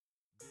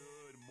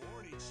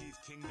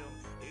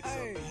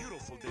Hey,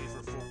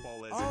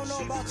 I don't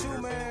know about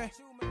you, man,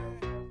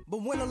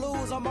 but win or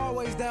lose, I'm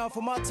always down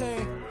for my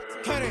team.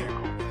 Cut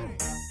in.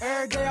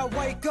 Every day I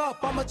wake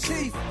up, I'm a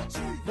chief.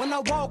 When I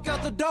walk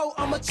out the door,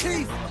 I'm a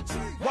chief.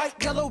 White,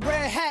 yellow,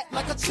 red hat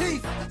like a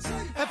chief.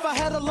 If I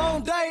had a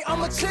long day,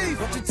 I'm a chief.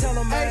 What you tell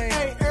 'em, man?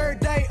 Hey, every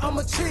day I'm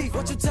a chief.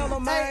 What you tell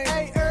 'em, man?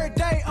 Hey, every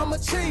day I'm a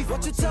chief.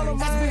 What you tell 'em,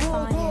 man? Who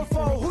I'm going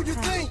for? Who you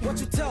think? What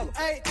you tell 'em?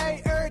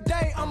 Hey, every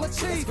day I'm a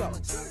chief.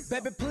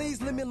 Baby, please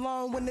leave me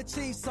alone when the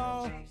Chiefs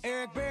on.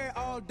 Eric Berry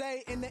all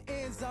day in the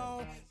end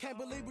zone. Can't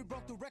believe we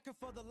broke the record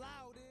for the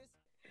loudest.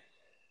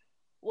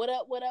 What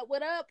up, what up,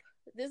 what up?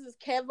 This is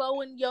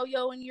Kevo and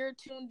Yo-Yo, and you're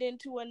tuned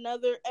into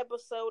another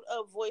episode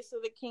of Voice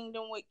of the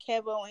Kingdom with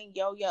Kevo and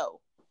Yo-Yo.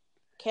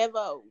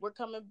 Kevo, we're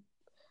coming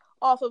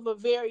off of a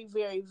very,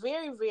 very,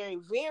 very, very,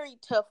 very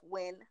tough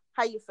win.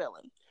 How you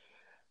feeling?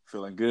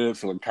 Feeling good,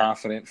 feeling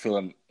confident,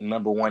 feeling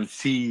number one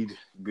seed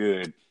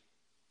good.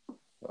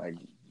 Like,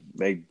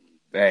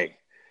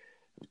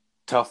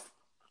 tough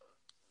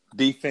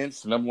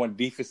defense, number one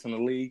defense in the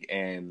league,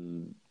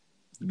 and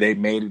they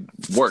made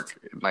it work.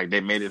 Like,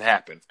 they made it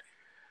happen.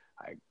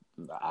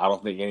 I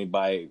don't think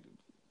anybody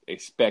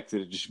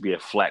expected it to just be a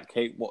flat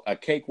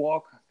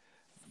cakewalk,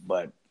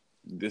 but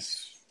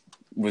this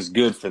was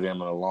good for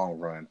them in the long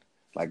run.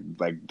 Like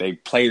they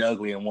played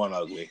ugly and won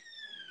ugly.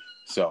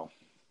 So,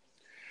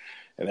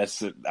 and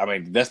that's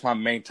my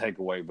main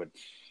takeaway. But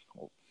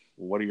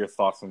what are your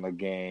thoughts on the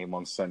game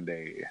on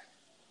Sunday?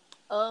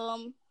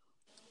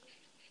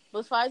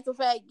 Besides the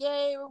fact,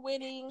 yay, we're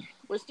winning.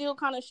 We're still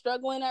kind of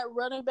struggling at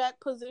running back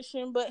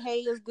position, but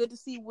hey, it's good to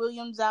see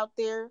Williams out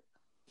there.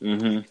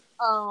 Mm-hmm.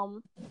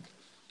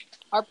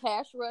 Our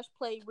pass rush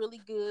played really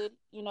good.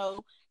 You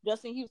know,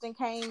 Justin Houston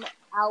came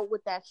out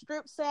with that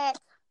strip sack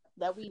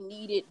that we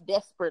needed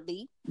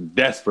desperately.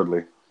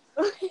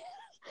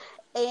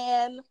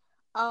 And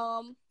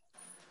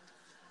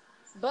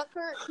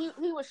Butker,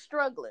 he was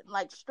struggling.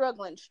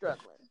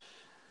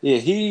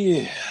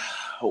 Yeah,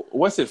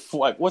 what's it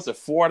 4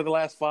 out of the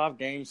last 5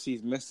 games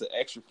he's missed an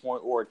extra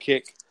point or a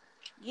kick?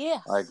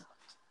 Yes. Like,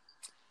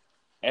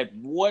 at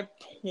what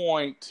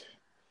point?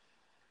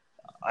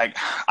 Like,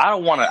 I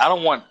don't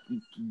want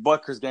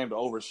Butker's game to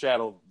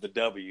overshadow the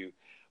W,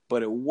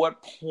 but at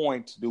what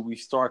point do we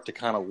start to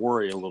kind of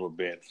worry a little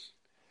bit?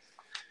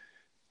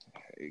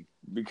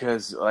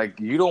 Because, like,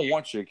 you don't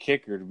want your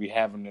kicker to be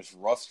having this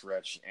rough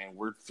stretch, and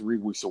we're 3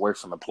 weeks away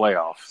from the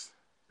playoffs.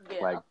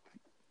 Yeah.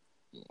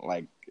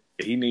 Like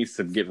he needs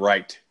to get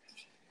right,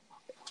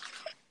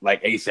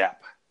 like, ASAP.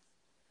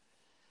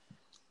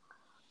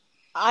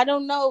 I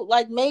don't know.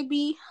 Like,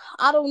 maybe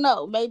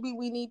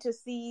we need to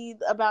see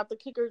about the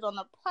kickers on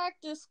the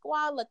practice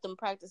squad. Let them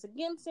practice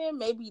against him.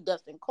 Maybe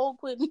Dustin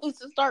Colquitt needs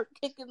to start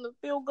kicking the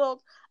field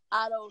goals.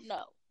 I don't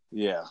know.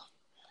 Yeah.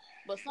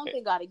 But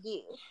something got to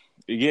give.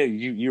 Yeah,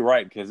 you're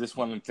right, because it's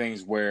one of the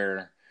things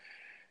where,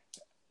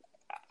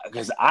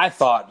 because I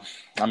thought,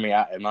 I don't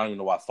even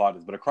know why I thought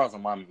this, but across my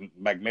mind,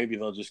 like, maybe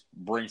they'll just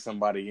bring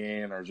somebody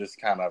in or just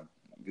kind of,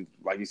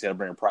 like you said,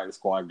 bring a practice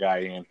squad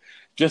guy in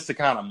just to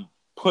kind of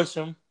push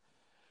him.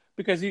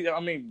 Because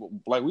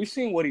like, we've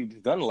seen what he's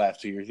done the last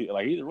 2 years. He's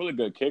a really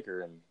good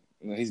kicker,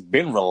 and he's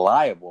been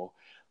reliable.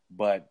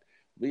 But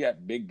we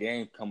got big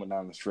games coming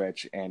down the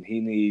stretch, and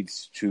he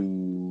needs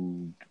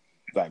to,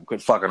 like,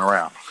 quit fucking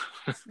around.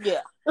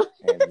 Yeah.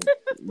 And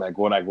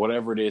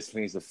whatever it is, he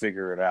needs to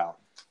figure it out.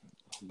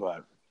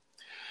 But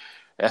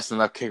that's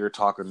enough kicker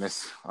talk on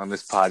this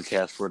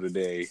podcast for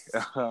today.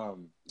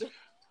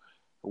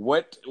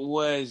 What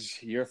was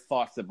your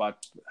thoughts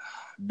about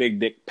Big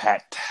Dick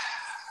Pat?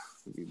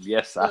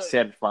 Yes, I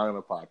said it finally on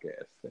the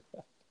podcast.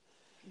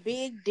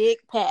 Big Dick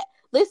Pat.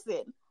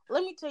 Listen,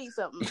 let me tell you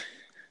something.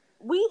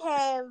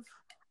 I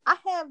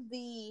have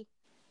the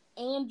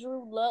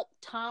Andrew Luck,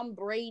 Tom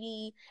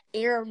Brady,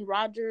 Aaron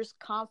Rodgers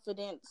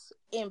confidence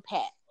in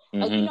Pat.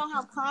 Mm-hmm. Like, you know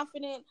how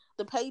confident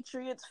the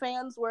Patriots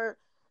fans were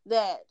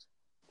that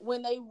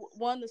when they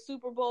won the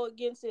Super Bowl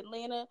against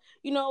Atlanta,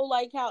 you know,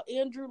 like how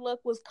Andrew Luck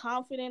was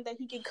confident that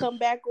he could come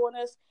back on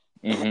us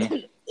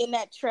in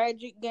that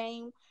tragic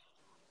game.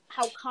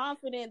 How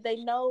confident they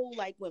know,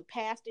 like, when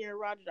past Aaron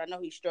Rodgers, I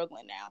know he's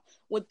struggling now,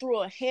 would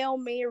throw a Hail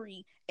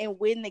Mary and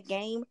win the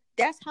game.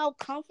 That's how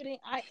confident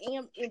I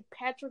am in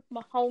Patrick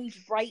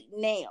Mahomes right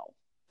now.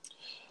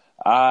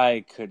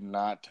 I could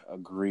not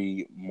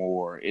agree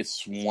more.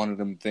 It's one of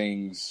them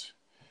things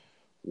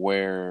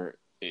where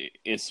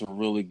it's a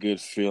really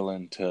good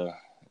feeling to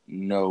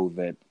know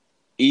that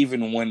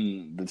even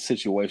when the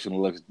situation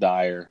looks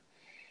dire,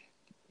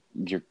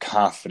 you're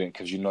confident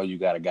because you know you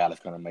got a guy that's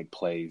going to make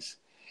plays.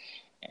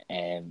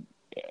 And,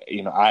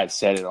 you know, I had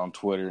said it on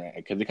Twitter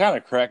because it kind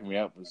of cracked me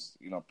up was,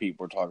 you know,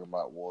 people were talking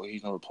about, well,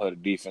 he's never played a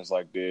defense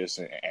like this.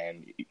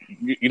 And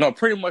you know,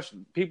 pretty much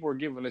people were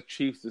giving the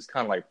Chiefs this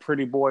kind of like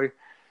pretty boy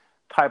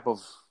type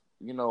of,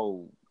 you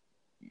know,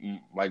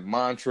 like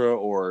mantra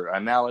or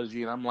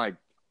analogy. And I'm like,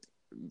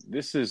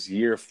 this is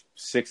year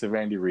 6 of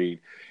Andy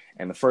Reid,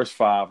 and the first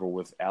 5 are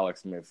with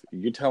Alex Smith.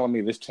 You're telling me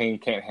this team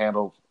can't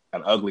handle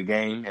an ugly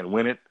game and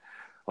win it?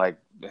 Like,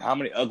 how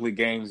many ugly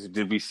games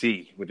did we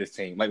see with this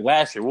team? Like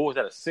last year, what was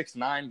that, a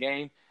 6-9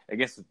 game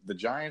against the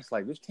Giants?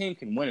 Like, this team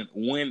can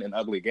win an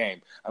ugly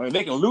game. I mean,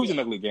 they can lose an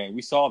ugly game.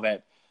 We saw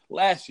that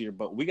last year,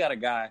 but we got a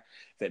guy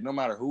that no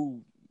matter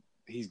who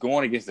he's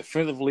going against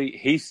defensively,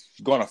 he's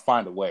going to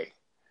find a way.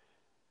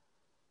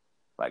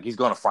 Like, he's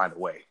going to find a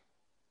way.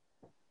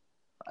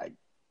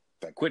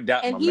 Like quit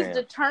doubting my man. And he's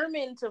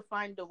determined to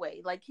find a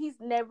way. Like, he's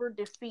never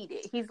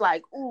defeated. He's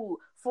like, ooh,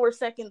 4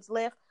 seconds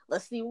left.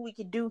 Let's see what we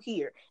can do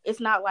here. It's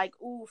not like,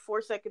 ooh,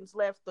 4 seconds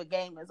left. The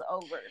game is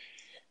over.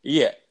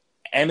 Yeah.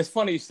 And it's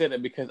funny you said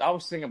that because I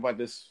was thinking about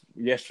this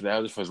yesterday.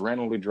 I just was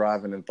randomly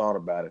driving and thought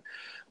about it.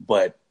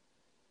 But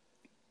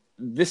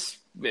this,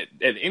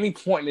 at any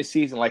point in the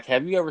season, like,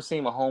 have you ever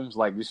seen Mahomes,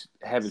 like, just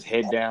have his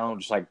head down,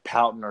 just, like,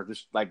 pouting or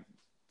just, like,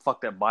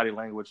 fuck that body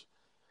language?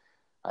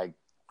 Like,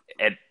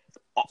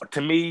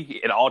 to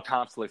me, at all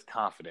times, he looks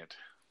confident.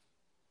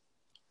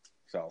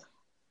 So.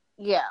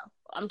 Yeah.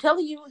 I'm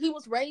telling you, he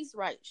was raised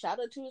right. Shout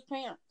out to his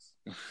parents.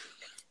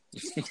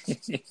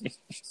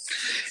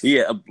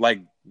 Yeah, like,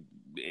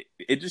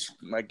 it just,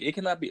 like, it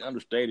cannot be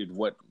understated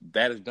what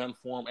that has done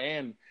for him,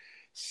 and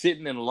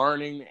sitting and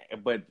learning,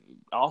 but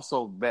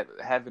also that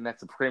having that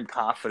supreme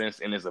confidence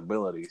in his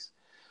abilities.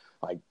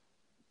 Like,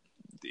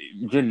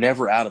 you're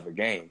never out of a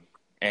game,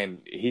 and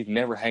he's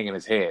never hanging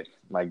his head.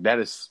 Like, that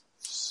is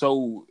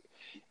so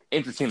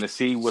interesting to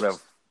see with a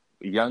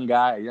young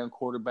guy, a young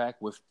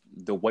quarterback with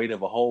the weight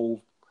of a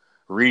whole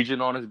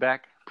region on his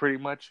back, pretty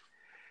much.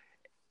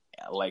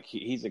 Like,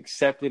 he's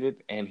accepted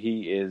it, and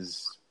he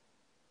is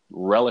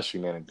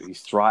relishing in it.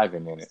 He's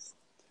thriving in it.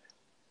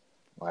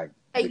 Like,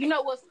 hey, you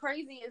know what's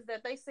crazy is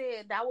that they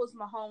said that was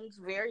Mahomes'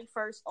 very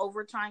first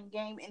overtime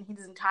game in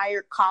his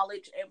entire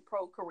college and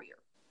pro career.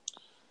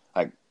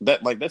 Like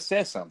that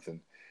says something.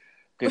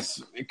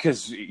 Because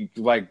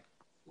like,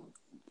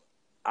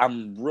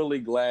 I'm really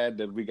glad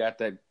that we got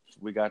the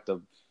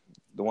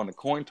one, the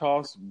coin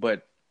toss,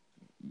 but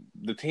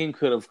the team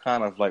could have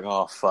kind of like,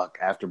 oh fuck,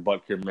 after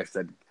Butker missed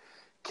that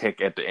kick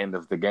at the end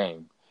of the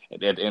game, at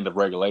the end of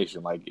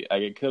regulation, like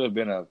it could have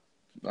been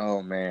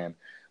oh man,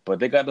 but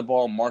they got the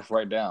ball marched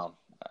right down.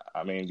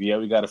 I mean, yeah,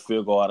 we got a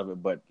field goal out of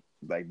it, but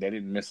like they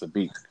didn't miss a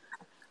beat.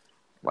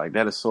 Like,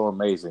 that is so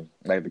amazing.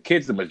 Like, the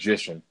kid's a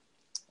magician,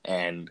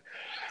 and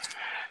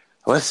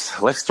let's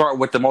start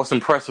with the most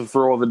impressive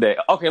throw of the day.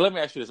 Okay, let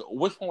me ask you this: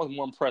 which one was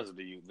more impressive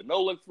to you, the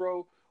no-look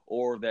throw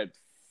or that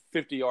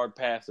 50-yard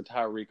pass to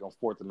Tyreek on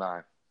 4th and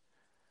 9?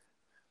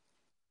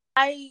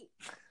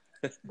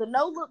 The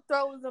no-look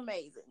throw is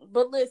amazing,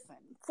 but listen,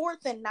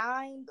 4th and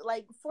 9,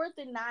 like 4th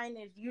and 9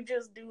 is you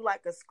just do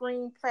like a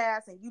screen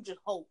pass and you just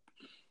hope.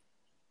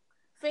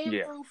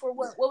 Threw for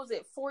what was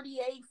it,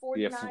 48,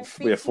 49,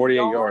 48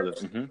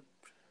 yards. Mm-hmm.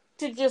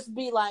 To just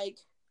be like,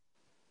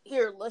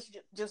 here, let's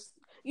just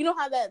you know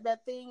how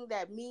that thing,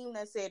 that meme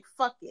that said,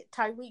 fuck it,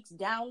 Tyreek's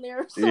down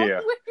there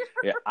somewhere?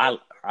 Yeah.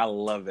 I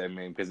love that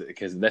meme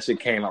because that shit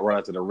came out right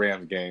after the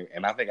Rams game,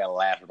 and I think I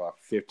laughed about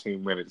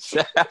 15 minutes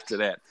after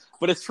that.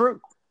 But it's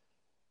true.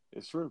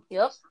 It's true.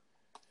 Yep.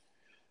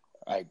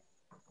 Like,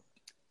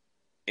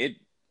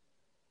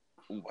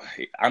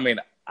 I mean,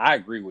 I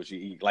agree with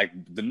you. Like,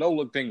 the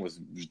no-look thing was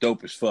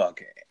dope as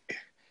fuck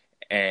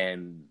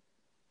and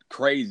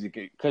crazy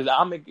because,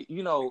 I mean,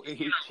 you know,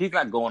 he's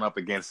not going up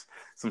against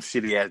some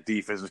shitty-ass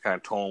defense just kind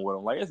of toying with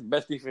him. Like, it's the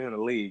best defense in the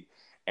league,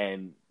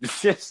 and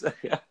it's just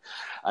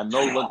a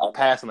no-look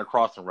passing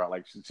across the route.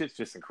 Like, it's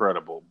just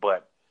incredible.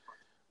 But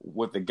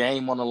with the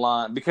game on the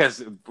line,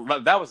 because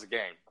that was the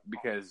game,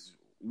 because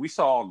we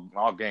saw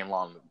all game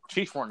long, the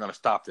Chiefs weren't going to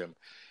stop them.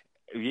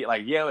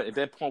 Like, yeah, at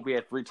that point we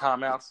had 3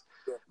 timeouts,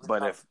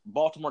 but if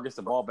Baltimore gets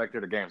the ball back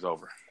there, the game's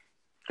over.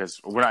 Because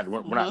we're not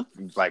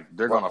like,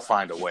 they're going to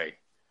find a way.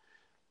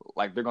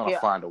 Like, they're going to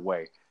find a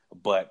way.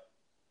 But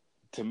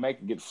to make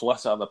it get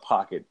flushed out of the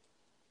pocket,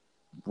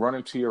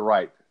 running to your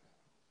right,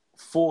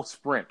 full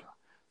sprint,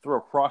 throw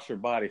across your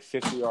body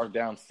 50 yards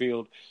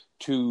downfield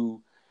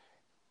to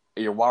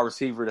your wide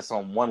receiver that's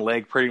on one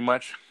leg pretty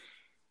much.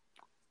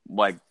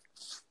 Like,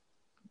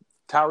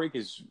 Tyreek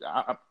is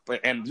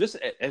and just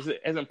as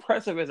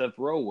impressive as that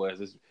throw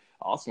was, it's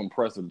also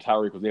impressive that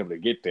Tyreek was able to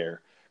get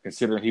there,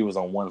 considering he was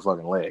on one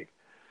fucking leg.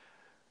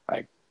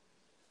 Like,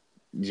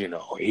 you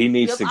know, he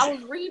needs to. I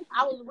was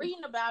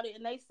reading about it,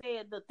 and they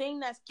said the thing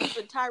that's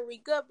keeping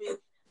Tyreek up is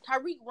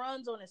Tyreek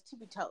runs on his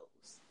tippy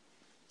toes.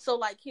 So,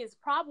 like, his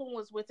problem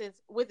was with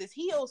his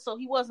heels, so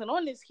he wasn't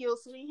on his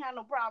heels, so he had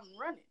no problem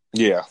running.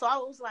 Yeah. So I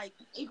was like,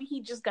 maybe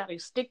he just got to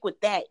stick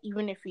with that,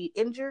 even if he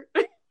injured.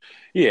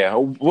 Yeah,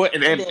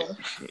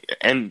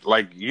 and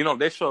like, you know,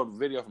 they showed a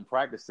video from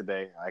practice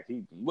today. Like,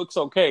 he looks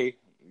okay.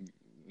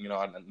 You know,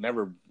 I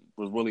never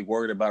was really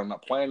worried about him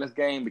not playing this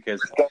game because,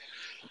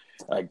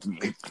 like,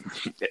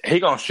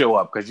 he gonna show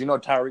up because, you know,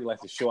 Tyreek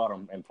likes to show out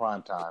in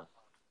prime time.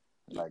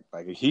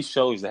 Like he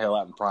shows the hell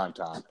out in prime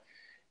time,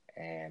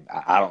 and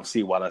I don't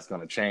see why that's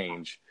gonna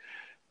change.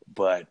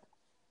 But,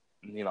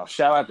 you know,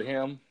 shout out to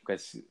him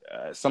because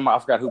somebody, I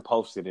forgot who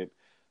posted it,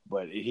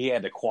 but he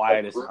had the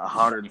quietest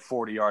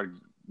 140-yard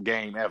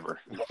game ever.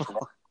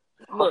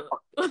 Look.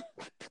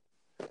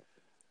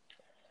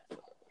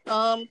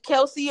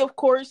 Kelsey, of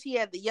course, he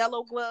had the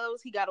yellow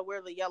gloves. He got to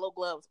wear the yellow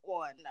gloves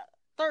on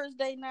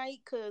Thursday night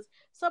because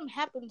something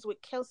happens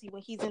with Kelsey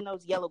when he's in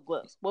those yellow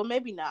gloves. Well,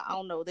 maybe not. I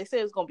don't know. They said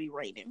it's going to be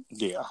raining.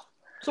 Yeah.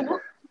 So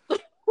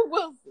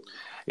we'll see.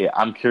 Yeah,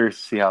 I'm curious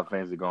to see how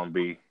things are going to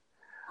be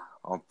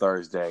on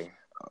Thursday.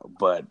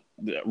 But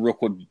real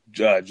quick,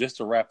 just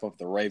to wrap up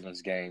the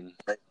Ravens game,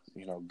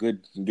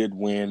 good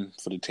win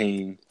for the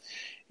team.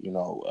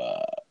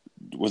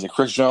 Was it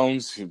Chris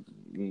Jones?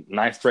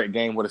 9th straight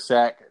game with a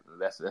sack.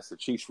 That's the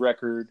Chiefs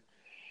record.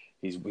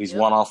 He's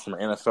one off from the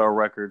NFL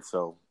record.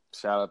 So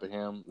shout out to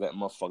him. That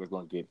motherfucker's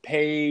going to get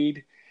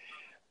paid.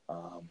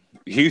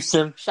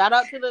 Houston. Shout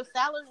out to the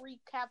salary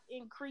cap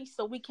increase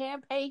so we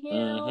can pay him.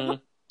 Mm-hmm.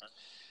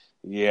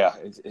 Yeah,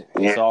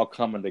 it's all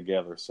coming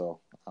together. So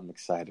I'm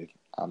excited.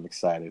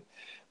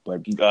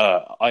 But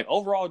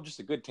overall, just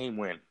a good team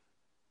win.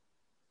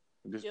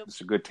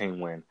 Just a good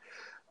team win.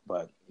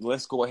 But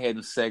let's go ahead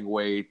and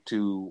segue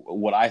to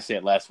what I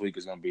said last week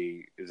is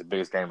the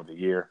biggest game of the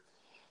year.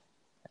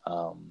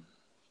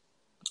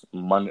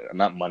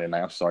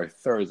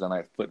 Thursday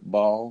night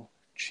football.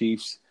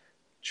 Chiefs,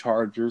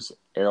 Chargers,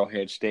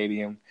 Arrowhead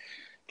Stadium.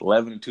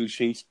 11-2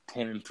 Chiefs,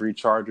 10-3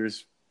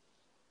 Chargers.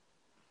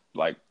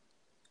 Like,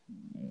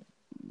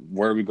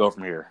 where do we go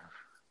from here?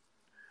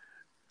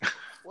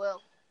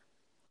 Well,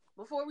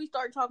 before we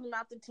start talking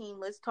about the team,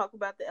 let's talk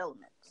about the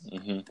elements.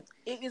 Mm-hmm.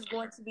 It is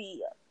going to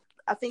be,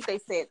 I think they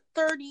said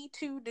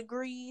 32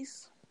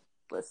 degrees.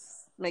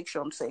 Let's make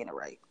sure I'm saying it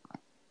right.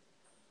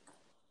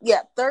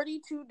 Yeah,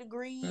 32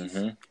 degrees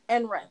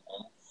and rain.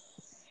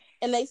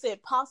 And they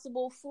said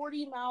possible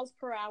 40 miles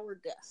per hour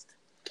gust.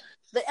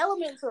 The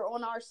elements are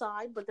on our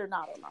side, but they're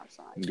not on our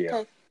side. Yeah.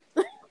 Okay?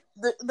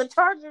 the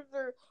Chargers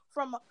are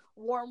from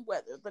warm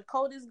weather. The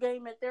coldest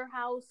game at their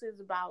house is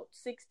about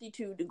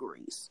 62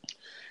 degrees.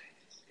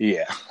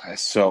 Yeah,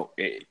 so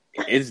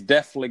it's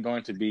definitely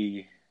going to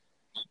be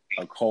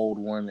a cold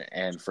one,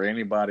 and for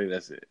anybody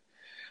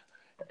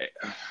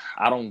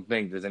I don't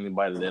think there's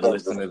anybody that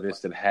listening to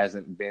this that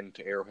hasn't been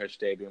to Arrowhead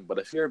Stadium. But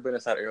if you've ever been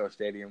inside Arrowhead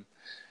Stadium,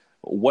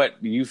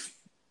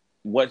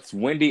 what's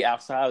windy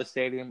outside the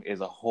stadium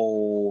is a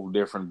whole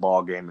different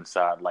ball game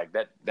inside. Like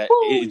that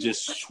it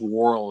just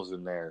swirls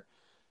in there.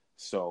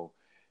 So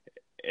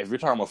if you're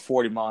talking about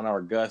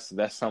 40-mile-an-hour gusts,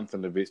 that's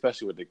something to be,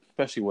 especially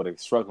with a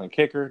struggling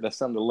kicker. That's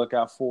something to look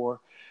out for.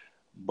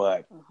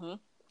 But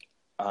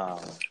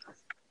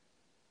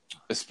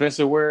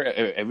Spencer Ware,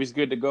 if he's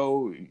good to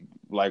go,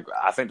 like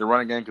I think the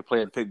running game could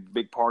play a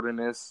big part in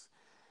this.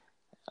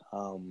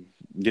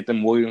 Get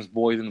them Williams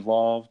boys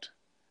involved.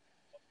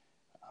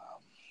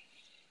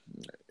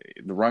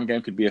 The run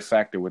game could be a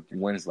factor with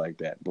wins like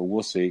that, but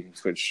we'll see.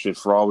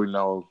 For all we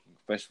know,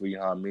 especially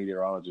how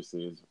meteorologists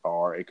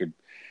are, it could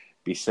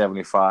be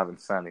 75 and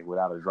sunny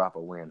without a drop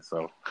of wind.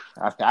 So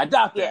I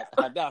doubt that.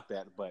 I doubt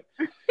that, but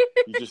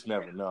you just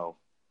never know.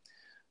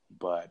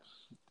 But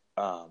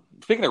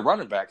speaking of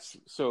running backs,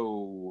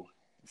 so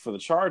for the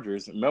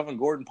Chargers, Melvin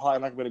Gordon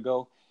probably not going to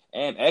go,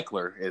 and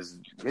Eckler his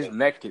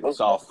neck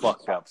is all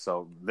fucked up,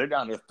 so they're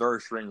down their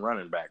third string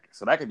running back.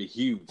 So that could be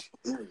huge.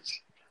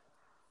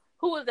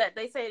 Who is that?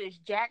 They say it's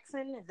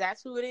Jackson. Is that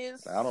who it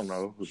is? I don't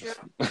know.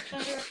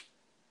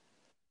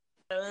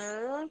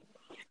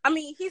 I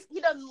mean,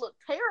 he doesn't look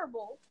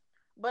terrible,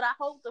 but I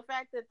hope the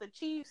fact that the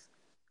Chiefs,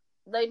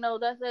 they know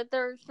that's their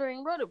third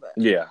string running back.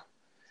 Yeah.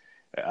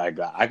 I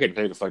couldn't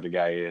tell you the fuck the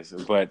guy is,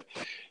 but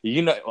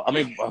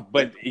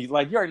but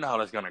like you already know how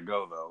that's gonna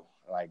go though.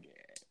 Like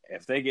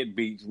if they get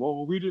beat,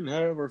 well, we didn't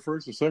have our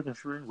first or second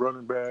string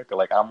running back.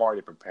 Like I'm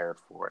already prepared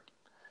for it.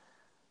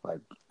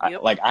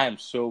 I am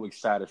so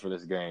excited for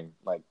this game.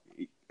 Like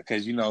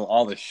because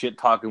all the shit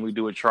talking we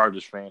do with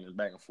Chargers fans and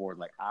back and forth.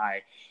 Like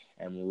I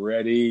am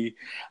ready.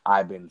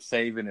 I've been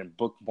saving and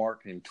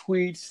bookmarking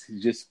tweets.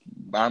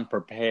 I'm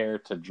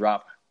prepared to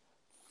drop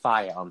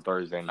fire on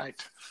Thursday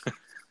night.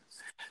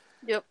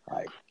 Yep.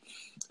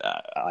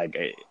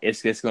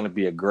 It's going to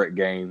be a great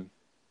game,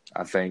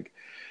 I think.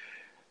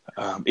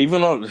 Even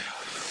though,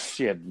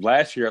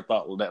 last year I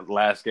thought that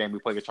last game we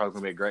played the Chargers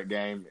was going to be a great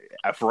game.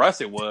 For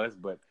us, it was,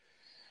 but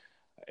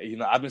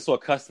I've been so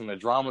accustomed to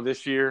drama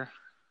this year.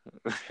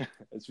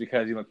 It's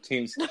because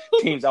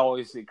teams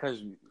always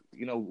because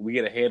we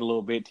get ahead a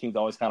little bit. Teams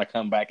always kind of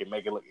come back and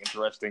make it look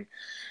interesting.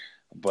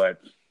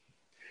 But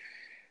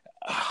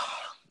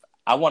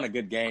I want a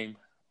good game.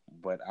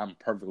 But I'm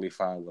perfectly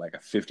fine with like a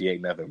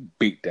 58-0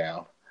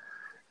 beatdown.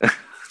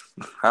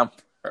 I'm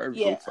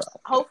perfectly fine.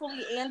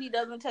 Hopefully Andy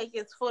doesn't take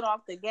his foot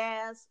off the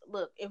gas.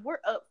 Look, if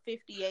we're up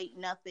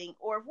 58-0,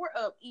 or if we're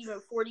up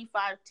even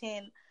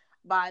 45-10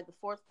 by the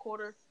fourth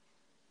quarter,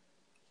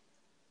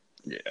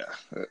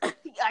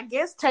 I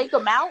guess take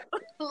them out.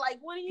 Like,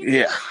 what do you do?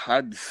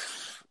 Yeah,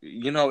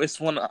 it's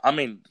one. I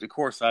mean, of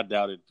course, I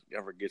doubt it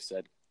ever gets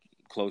that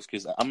close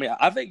because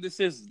I think this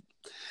is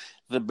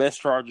the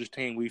best Chargers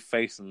team we've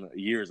faced in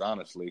years,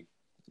 honestly,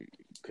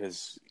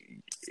 because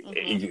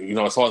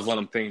it's always one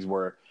of them things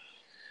where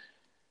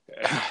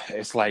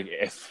it's like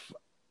if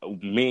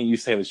me and you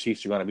say the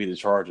Chiefs are going to beat the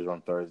Chargers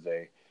on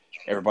Thursday,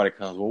 everybody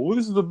comes, well,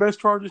 this is the best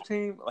Chargers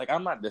team. Like,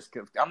 I'm not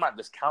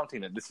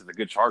discounting that this is a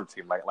good Chargers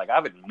team. Like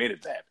I've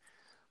admitted that,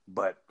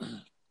 but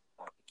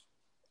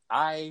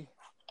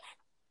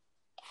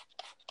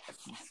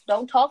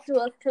don't talk to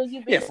us till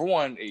you beat. Yeah, for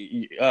one,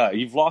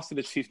 you've lost to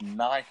the Chiefs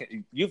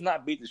You've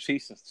not beat the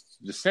Chiefs since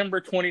December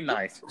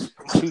 29th,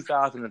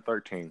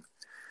 2013.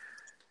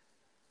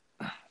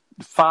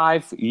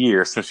 5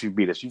 years since you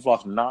beat us. You've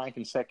lost 9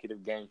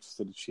 consecutive games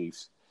to the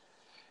Chiefs.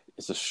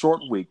 It's a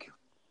short week.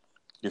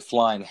 You're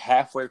flying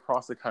halfway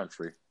across the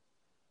country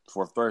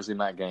for a Thursday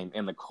night game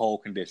in the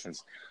cold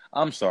conditions.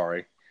 I'm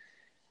sorry.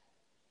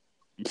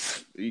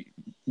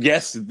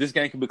 Yes, this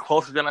game could be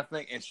closer than I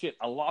think, and shit,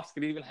 a loss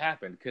could even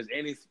happen because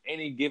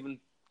any given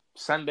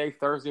Sunday,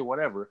 Thursday,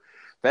 whatever,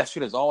 that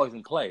shit is always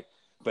in play.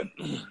 But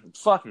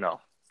fuck no.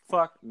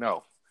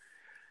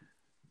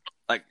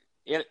 Like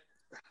it.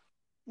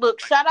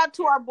 Look, shout out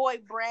to our boy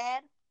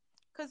Brad,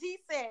 because he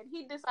said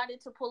he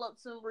decided to pull up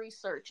some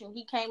research and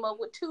he came up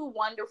with 2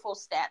 wonderful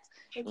stats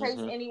in case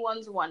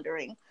anyone's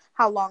wondering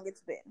how long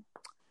it's been.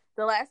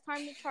 The last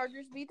time the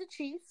Chargers beat the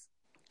Chiefs,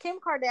 Kim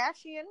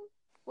Kardashian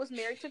was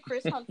married to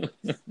Chris Humphries.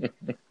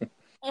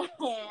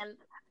 And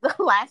the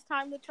last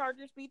time the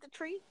Chargers beat the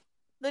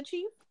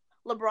Chiefs,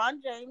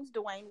 LeBron James,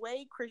 Dwayne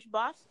Wade, Chris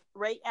Bosh,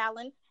 Ray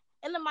Allen,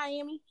 and the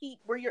Miami Heat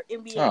were your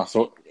NBA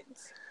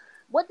champions.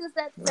 What does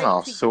that say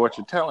to you? So what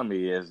you're telling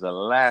me is the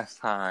last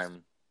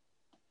time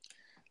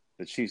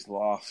the Chiefs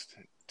lost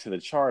to the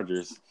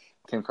Chargers,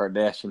 Kim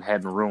Kardashian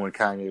hadn't ruined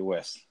Kanye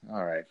West.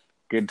 All right.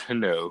 Good to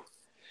know.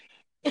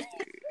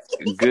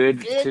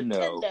 Good to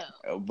know.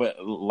 But,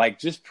 like,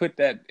 just put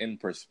that in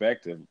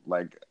perspective.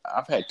 Like,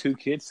 I've had 2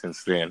 kids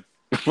since then.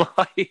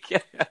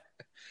 Like,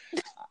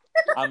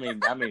 I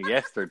mean,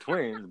 yes, they're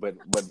twins, but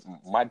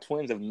my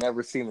twins have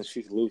never seen the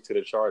Chiefs lose to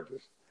the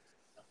Chargers.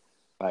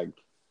 Like,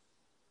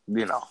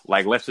 you know,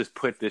 like, let's just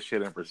put this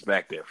shit in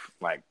perspective.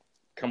 Like,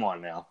 come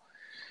on now.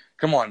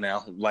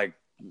 Like,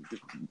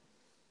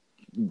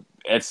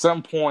 at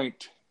some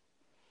point,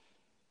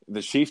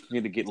 the Chiefs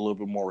need to get a little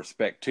bit more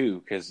respect, too,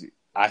 because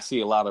I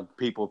see a lot of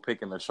people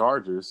picking the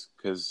Chargers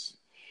because,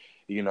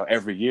 you know,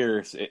 every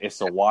year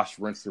it's a wash,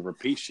 rinse, and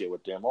repeat shit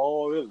with them.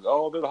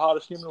 They're the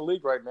hottest team in the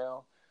league right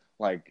now.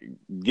 Like,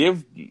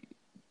 give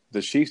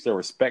the Chiefs their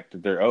respect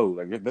that they're owed.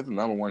 Like, they're the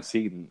number 1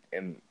 seed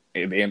in the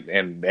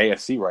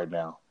AFC right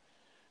now.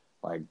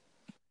 Like,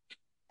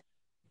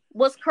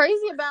 what's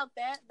crazy about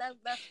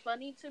that's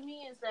funny to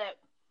me is that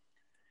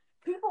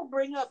people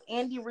bring up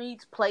Andy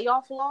Reid's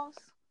playoff loss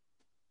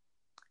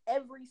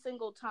every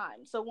single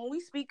time. So when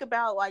we speak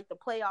about, like, the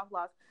playoff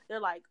loss,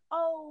 they're like,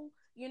 oh,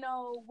 you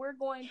know, we're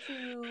going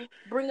to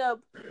bring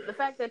up the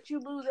fact that you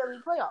lose every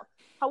playoff.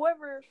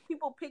 However,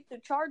 people pick the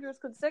Chargers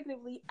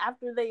consecutively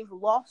after they've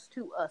lost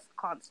to us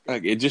constantly.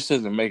 Like, it just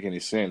doesn't make any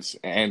sense.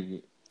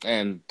 And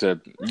to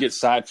get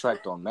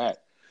sidetracked on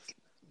that,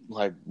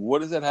 like,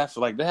 what does that have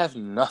to, like, that has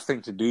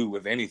nothing to do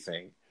with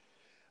anything.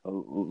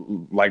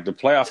 Like, the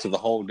playoffs are the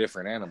whole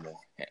different animal.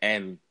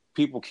 And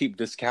people keep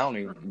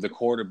discounting the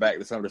quarterback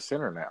that's under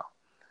center now.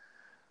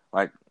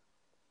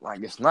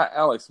 Like it's not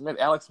Alex Smith.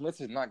 Alex Smith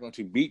is not going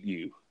to beat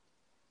you.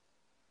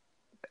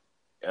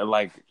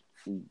 Like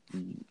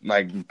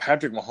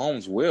Patrick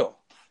Mahomes will.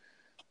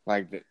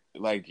 Like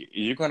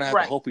you're going to have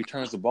to hope he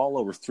turns the ball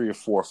over 3 or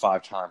 4 or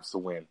 5 times to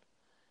win.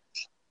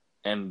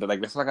 And,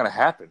 like, that's not going to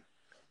happen.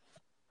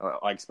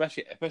 Like,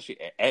 especially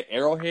at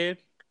Arrowhead,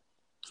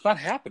 it's not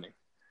happening.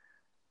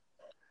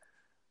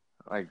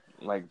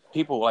 Like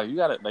people, like, you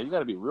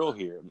gotta be real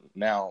here.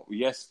 Now,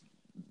 yes,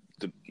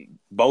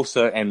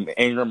 Bosa and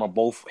Ingram are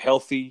both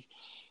healthy,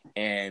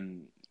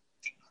 and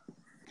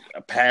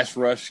a pass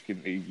rush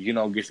can, you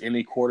know, gets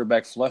any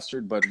quarterback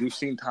flustered. But we've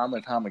seen time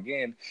and time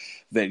again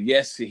that,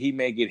 yes, he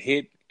may get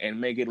hit and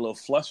may get a little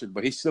flustered,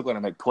 but he's still going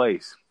to make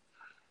plays.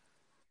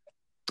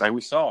 Like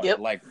we saw,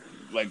 like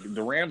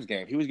the Rams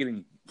game, he was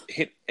getting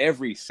hit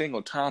every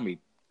single time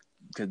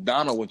because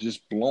Donald was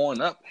just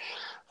blowing up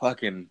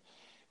fucking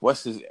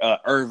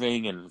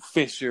Irving and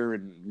Fisher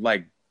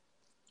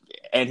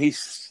and he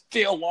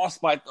still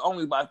lost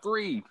only by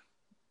 3.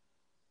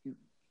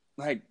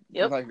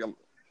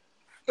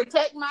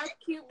 Protect my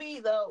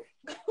QB though.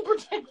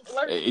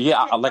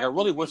 Yeah, like, I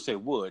really wish they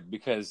would,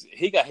 because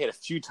he got hit a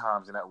few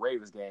times in that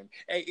Ravens game.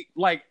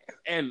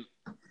 And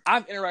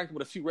I've interacted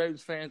with a few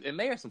Ravens fans, and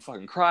they are some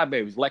fucking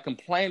crybabies. Like,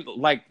 complain,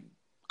 like,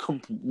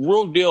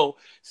 real deal,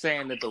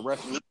 saying that the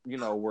refs, you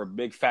know, were a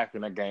big factor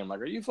in that game. Like,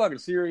 are you fucking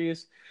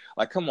serious?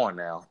 Like, come on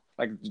now.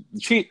 Like,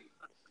 cheat.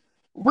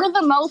 We're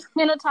the most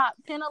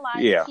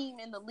penalized team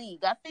in the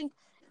league. I think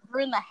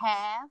during the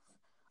half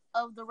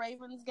of the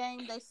Ravens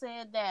game, they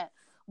said that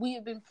we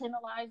have been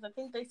penalized. I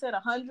think they said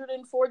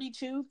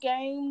 142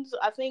 games.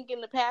 I think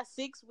in the past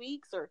 6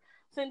 weeks, or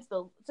since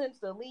the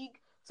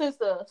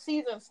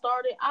season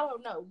started. I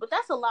don't know, but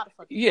that's a lot of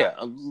fucking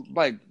time.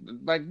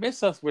 Like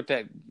miss us with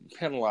that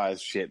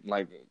penalized shit.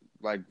 Like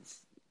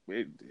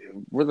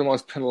we're the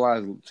most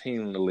penalized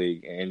team in the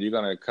league, and you're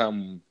gonna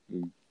come,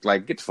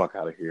 like, get the fuck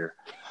out of here.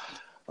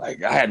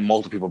 Like, I had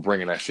multiple people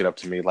bringing that shit up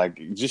to me. Like,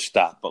 just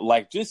stop. But,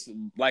 like,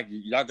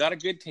 y'all got a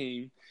good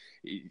team.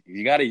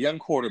 you got a young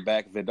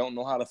quarterback that don't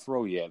know how to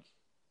throw yet.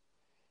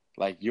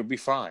 Like, you'll be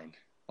fine.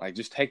 Like,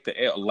 just take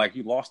the L. Like,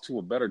 you lost to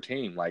a better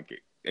team. Like,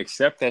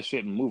 accept that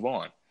shit and move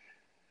on.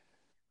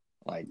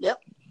 Like, Yep.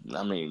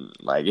 I mean,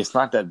 like, it's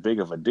not that big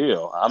of a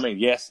deal. I mean,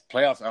 yes,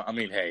 playoffs. I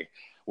mean, hey,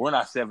 we're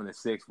not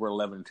 7-6. We're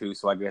 11-2.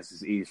 So I guess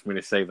it's easy for me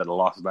to say that a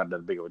loss is not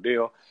that big of a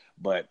deal.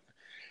 But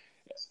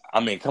I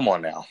mean, come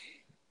on now.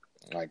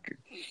 Like,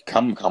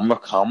 come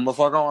the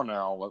fuck on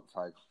now.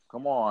 Like,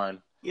 come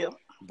on. Yep.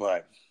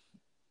 But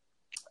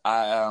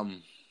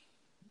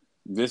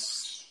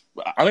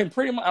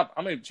pretty much.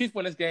 I mean, Chiefs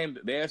win this game.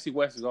 The AFC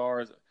West is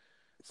ours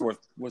for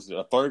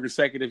a third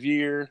consecutive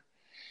year,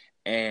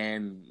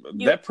 and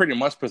that pretty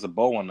much puts a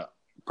bow on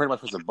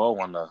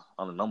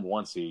the number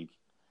one seed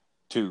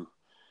too.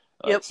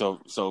 Yep.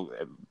 So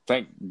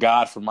thank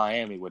God for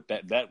Miami with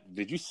that.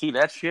 Did you see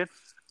that shit?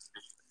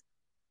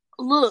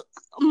 Look,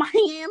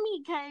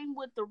 Miami came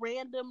with the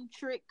random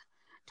trick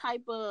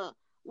type of,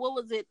 what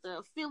was it,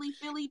 the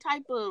Philly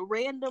type of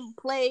random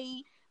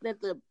play that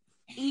the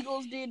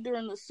Eagles did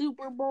during the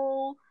Super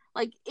Bowl.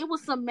 Like, it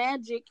was some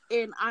magic,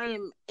 and I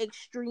am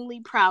extremely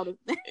proud of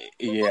that.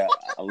 Yeah,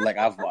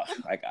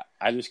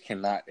 I just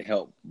cannot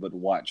help but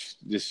watch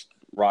just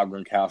Rob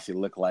Gronkowski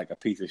look like a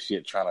piece of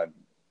shit trying to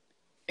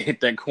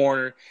hit that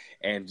corner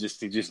and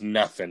just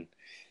nothing.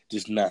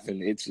 Just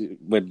nothing.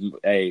 But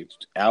hey,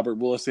 Albert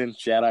Wilson,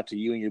 shout out to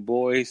you and your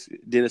boys.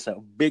 Did us a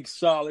big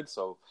solid,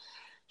 so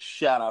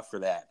shout out for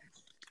that.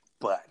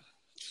 But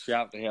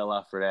shout the hell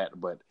out for that.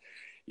 But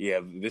yeah,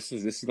 this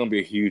is gonna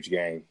be a huge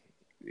game.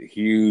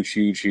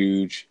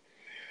 Huge.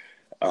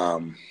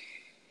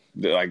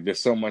 Like, there's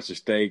so much at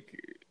stake.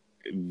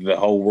 The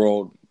whole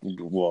world,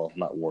 well,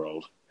 not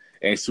world,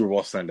 ain't Super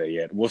Bowl Sunday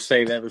yet. We'll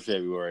save that for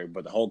February,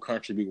 but the whole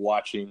country be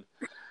watching.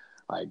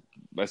 Like,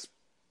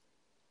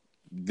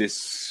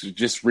 this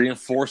just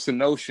reinforce the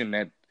notion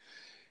that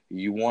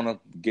you want to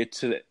get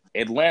to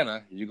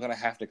Atlanta, you're going to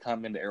have to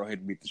come into Arrowhead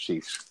and beat the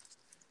Chiefs.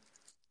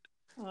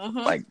 Mm-hmm.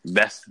 Like,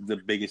 that's the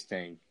biggest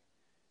thing.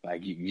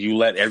 Like, you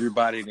let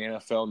everybody in the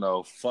NFL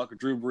know, fuck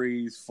Drew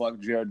Brees, fuck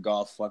Jared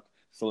Goff, fuck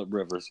Phillip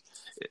Rivers.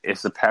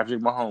 It's the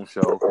Patrick Mahomes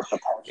show.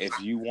 If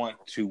you want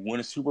to win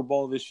a Super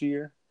Bowl this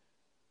year,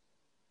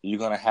 you're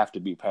going to have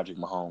to beat Patrick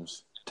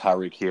Mahomes,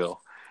 Tyreek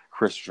Hill,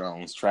 Chris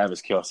Jones,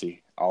 Travis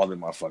Kelce, all of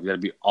them motherfuckers. You got to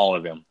beat all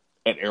of them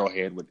at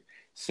Arrowhead with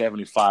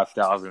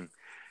 75,000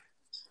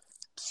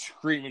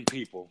 screaming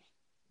people.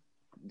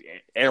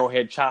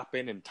 Arrowhead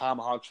chopping and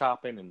tomahawk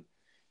chopping and,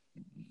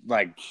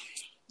 like,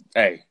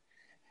 hey.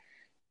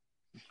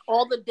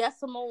 All the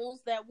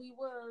decimals that we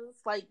was,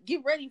 like,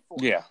 get ready for.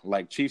 Yeah,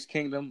 like Chiefs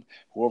Kingdom,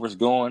 whoever's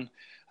going.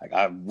 Like,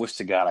 I wish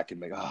to God I could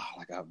that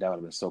would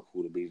have been so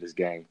cool to be this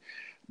game.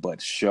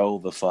 But show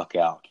the fuck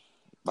out.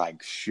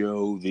 Like,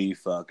 show the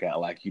fuck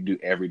out like you do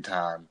every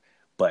time.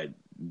 But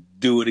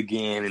do it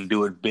again and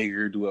do it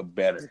bigger, do it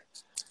better.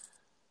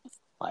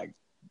 Like,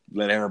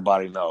 let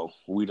everybody know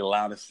we the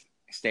loudest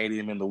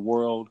stadium in the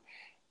world,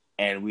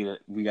 and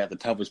we got the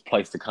toughest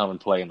place to come and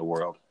play in the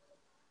world.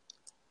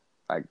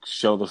 Like,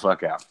 show the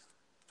fuck out.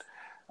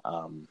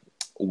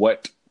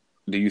 What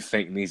do you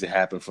think needs to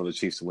happen for the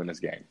Chiefs to win this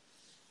game?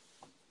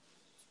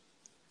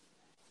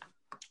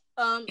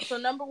 So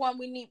number one,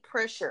 we need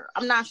pressure.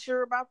 I'm not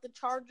sure about the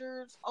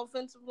Chargers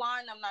offensive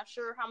line. I'm not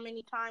sure how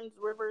many times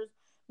Rivers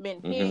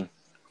been hit. Mm-hmm.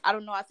 I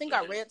don't know. I think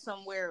I read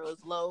somewhere it was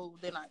low.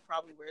 Then I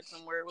probably read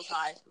somewhere it was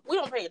high. We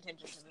don't pay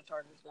attention to the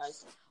Chargers,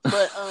 guys.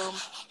 But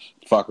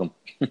fuck them.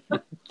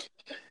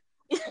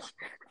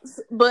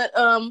 But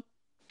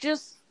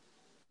just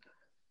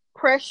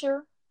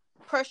pressure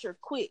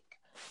quick.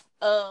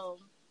 I'm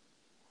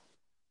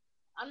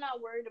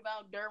not worried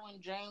about Derwin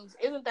James.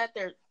 Isn't that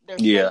their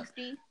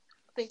safety?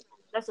 I think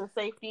that's a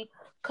safety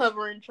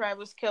covering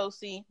Travis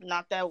Kelce.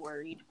 Not that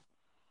worried.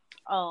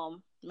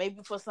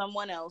 Maybe for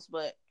someone else,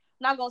 but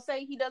not gonna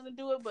say he doesn't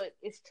do it. But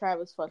it's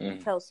Travis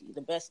fucking Kelce,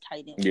 the best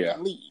tight end in the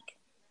league.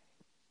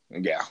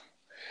 Yeah.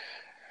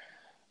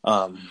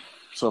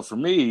 So for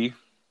me,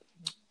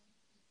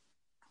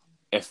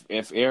 if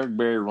Eric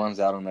Berry runs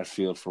out on that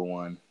field for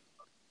one,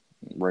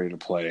 ready to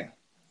play,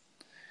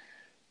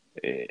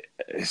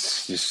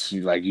 it's just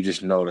like you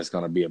just know there's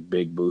going to be a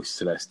big boost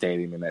to that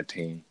stadium and that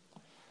team.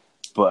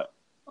 But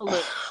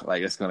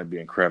like, it's going to be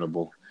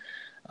incredible.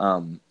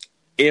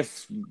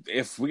 If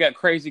we got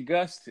crazy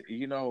Gus,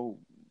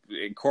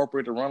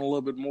 incorporate the run a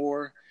little bit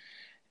more,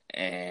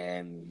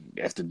 and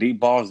if the deep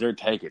ball's there,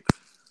 take it.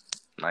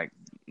 Like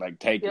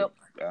take it.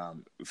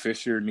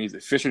 Fisher needs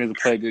to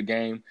play a good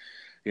game.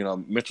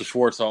 Mitchell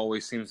Schwartz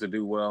always seems to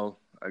do well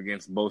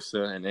against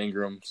Bosa and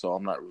Ingram, so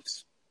I'm not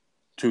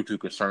too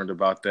concerned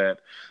about that.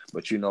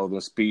 But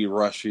the speed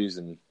rushes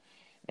and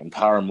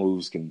power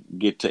moves can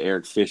get to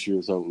Eric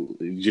Fisher, so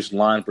just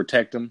line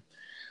protect him.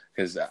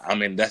 Because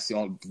that's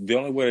the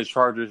only way the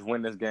Chargers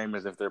win this game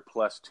is if they're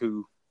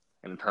 +2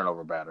 in the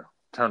turnover battle.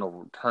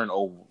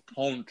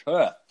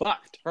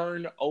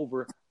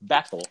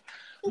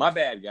 My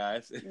bad,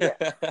 guys. Yeah.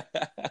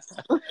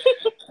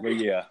 But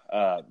yeah,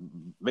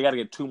 they got to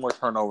get 2 more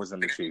turnovers than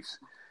the Chiefs.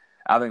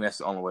 I think that's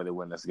the only way to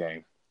win this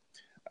game.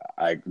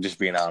 I just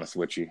being honest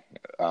with you.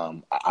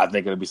 I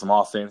think it'll be some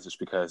offense just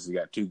because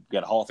you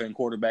got a Hall of Fame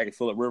quarterback in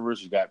Phillip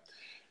Rivers. You got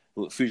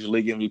future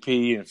league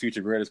MVP and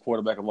future greatest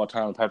quarterback of all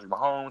time, Patrick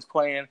Mahomes,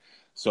 playing.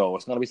 So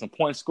it's going to be some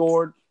points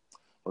scored,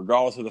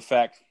 regardless of the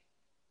fact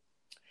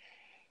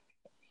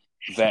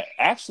that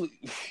actually,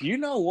 you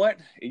know what?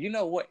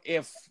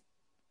 If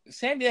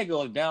San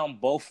Diego is down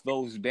both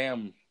those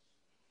damn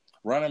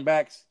running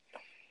backs,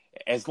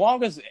 as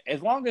long as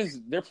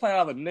they're playing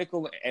out of a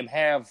nickel and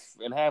have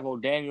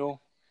O'Daniel,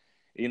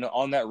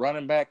 on that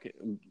running back,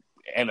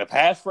 and the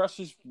pass rush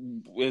is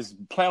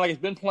playing like it's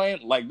been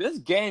playing, like this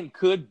game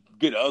could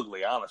get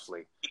ugly,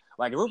 honestly.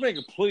 Like if we're being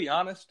completely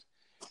honest,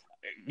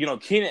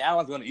 Keenan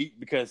Allen's going to eat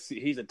because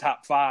he's a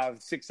top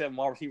 5, 6, 7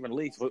 wide receiver in the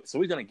league, so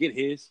he's going to get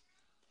his.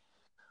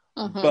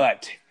 Mm-hmm.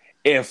 But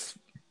if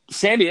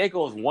San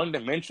Diego is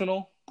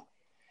one-dimensional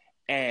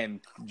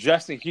and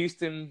Justin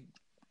Houston,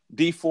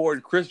 Dee Ford,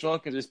 and Chris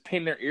Jones can just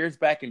pin their ears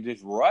back and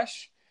just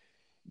rush,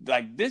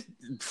 like this,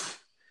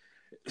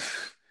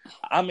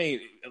 I mean,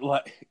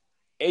 like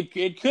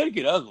it could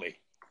get ugly.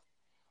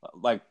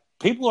 Like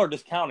people are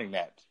discounting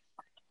that.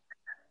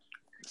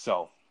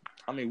 So,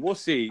 I mean, we'll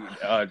see.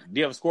 Do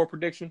you have a score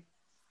prediction?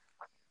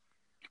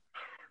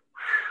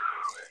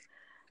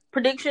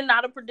 Prediction,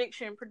 not a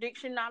prediction.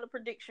 Prediction, not a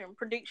prediction.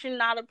 Prediction,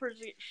 not a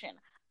prediction.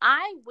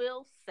 I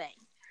will say.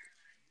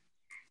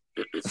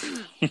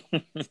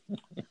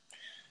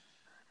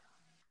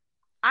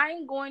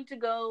 I'm going to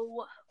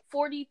go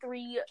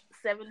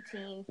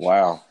 43-17.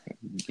 Wow.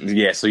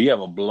 Yeah, so you have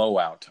a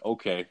blowout.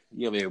 Okay.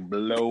 You have a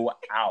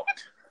blowout.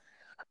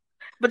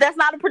 But that's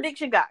not a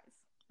prediction, guys.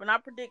 We're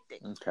not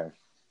predicting. Okay.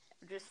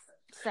 Just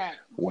saying.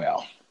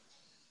 Well.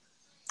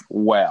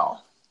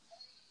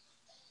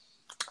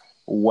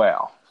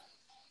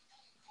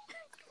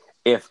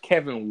 If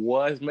Kevin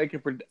was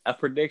making a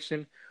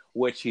prediction,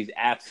 which he's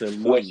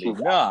absolutely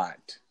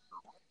not,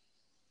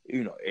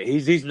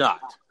 he's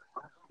not.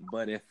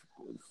 But if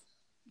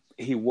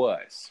he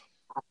was,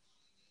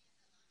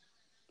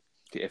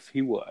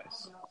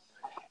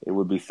 it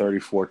would be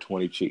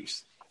 34-20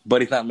 Chiefs.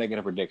 But he's not making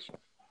a prediction.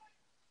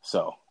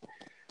 So,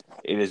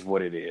 it is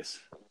what it is.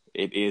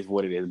 It is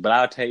what it is. But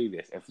I'll tell you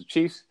this. If the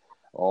Chiefs,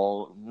 I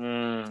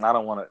don't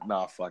want to,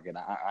 no, fuck it.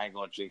 I ain't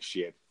going to jinx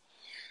shit.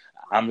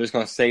 I'm just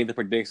going to save the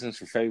predictions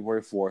for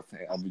February 4th.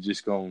 I'm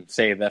just going to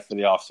save that for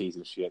the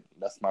offseason shit.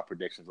 That's my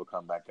predictions will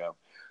come back up.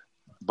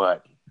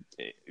 But,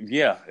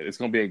 yeah, it's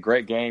going to be a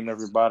great game,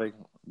 everybody.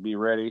 Be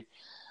ready.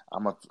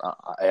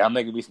 I'm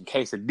making me some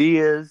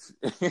quesadillas,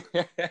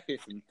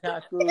 some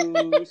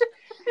tacos,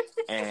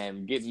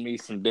 and getting me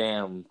some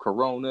damn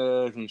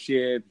Coronas and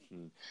shit.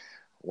 And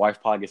wife's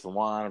probably get some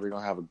wine. We're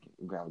going to have a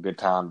good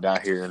time down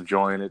here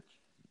enjoying it.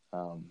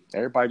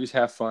 Everybody just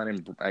have fun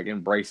and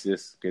embrace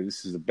this because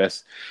this is the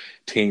best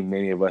team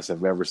many of us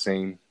have ever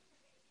seen.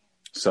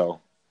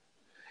 So,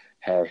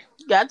 hey.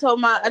 Yeah, I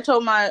told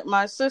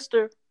my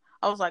sister,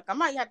 I was like, I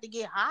might have to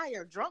get high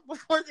or drunk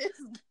before this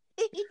game.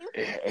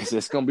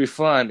 It's going to be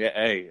fun.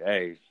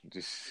 Hey,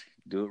 just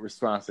do it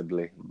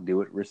responsibly.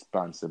 Do it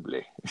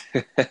responsibly.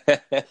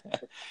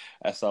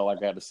 That's all I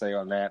got to say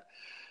on that.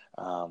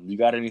 You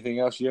got anything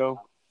else,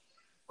 yo?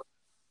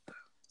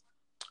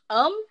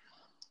 I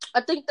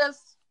think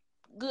that's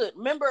good.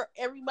 Remember,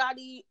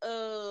 everybody,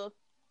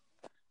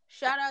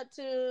 shout out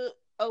to,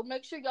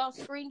 make sure y'all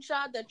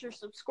screenshot that you're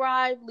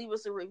subscribed, leave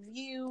us a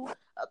review,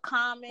 a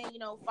comment,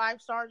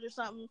 5 stars or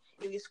something.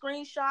 If you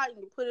screenshot and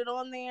you put it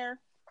on there,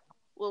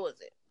 what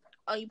was it?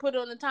 You put it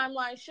on the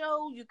Timeline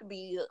Show, you could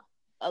be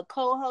a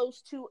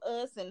co-host to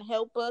us and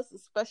help us, a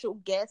special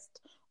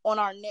guest on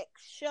our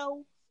next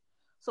show.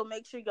 So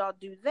make sure y'all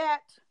do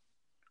that.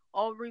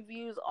 All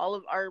reviews, all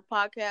of our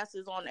podcasts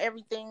is on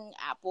everything,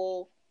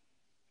 Apple,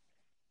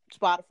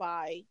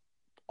 Spotify,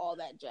 all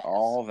that jazz.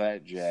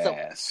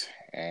 So,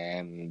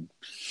 and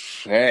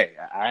hey,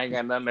 I ain't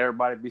got nothing.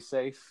 Everybody be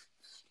safe.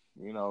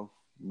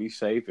 Be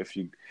safe. If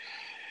you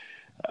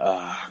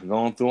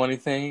going through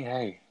anything,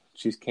 hey,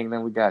 Chiefs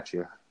Kingdom, we got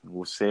you.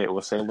 We'll say a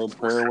little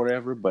prayer or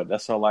whatever, but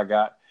that's all I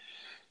got.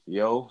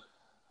 Yo,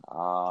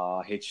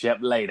 hit you up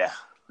later.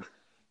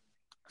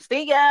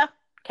 See ya.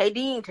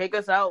 KD, take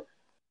us out.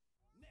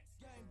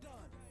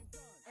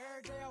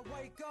 Every day I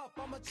wake up,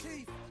 I'm a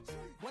chief.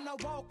 When I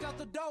walk out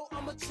the door,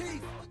 I'm a chief.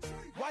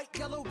 White,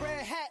 yellow,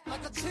 red hat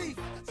like a chief.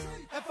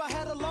 If I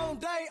had a long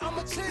day, I'm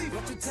a chief.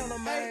 What you tell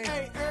 'em, man?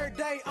 Hey, every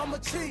day, I'm a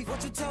chief.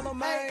 What you tell 'em,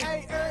 man?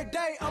 Hey, every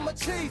day, I'm a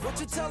chief. What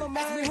you tell 'em,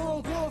 man? Ask me who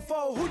I'm going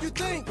for, who you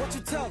think? What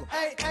you tell 'em?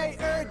 Hey,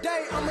 every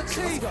day, I'm a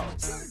chief.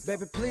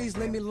 Baby, please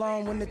leave me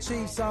alone when the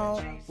Chiefs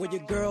on. When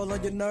your girl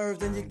on your nerves,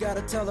 then you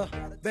gotta tell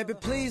her. Baby,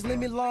 please leave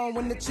me alone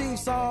when the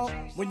Chiefs on.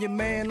 When your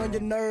man on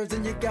your nerves,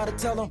 then you gotta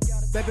tell him.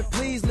 Baby,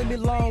 please leave me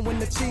alone when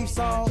the Chiefs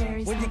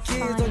on. When your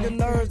kids on your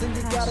nerves, then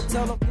you gotta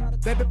tell them.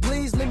 Baby,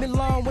 please leave me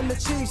alone when the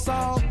Chiefs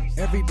on.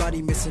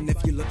 Everybody missing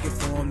if you're looking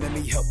for them, let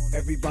me help.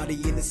 Everybody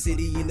in the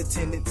city in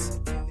attendance.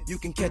 You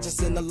can catch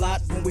us in the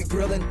lot when we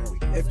grillin'.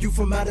 If you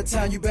from out of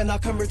town, you better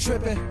not come here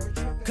trippin'.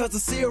 Cause the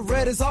sea of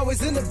red is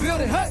always in the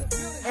building, hey!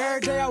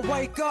 Every day I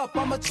wake up,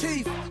 I'm a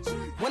chief.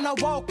 When I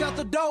walk out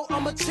the door,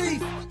 I'm a chief.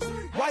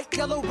 White,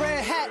 yellow,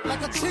 red hat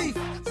like a chief.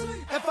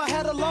 If I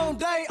had a long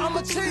day, I'm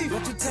a chief.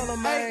 What you tell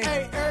 'em, man?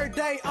 Hey, every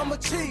day, I'm a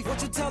chief.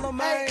 What you tell 'em,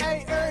 man?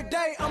 Hey, every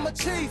day, I'm a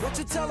chief. What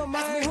you tell 'em,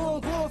 man? Ask me who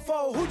I'm going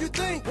for, who you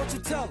think? What you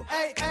tell 'em?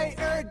 Hey,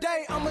 every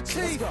day, I'm a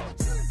chief.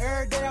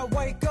 Every day I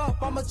wake up,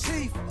 I'm a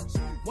chief.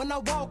 When I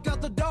walk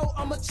out the door,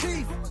 I'm a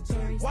chief.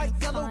 White,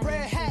 yellow,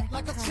 red hat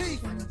like a chief.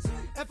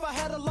 If I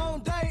had a long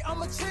day,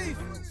 I'm a chief.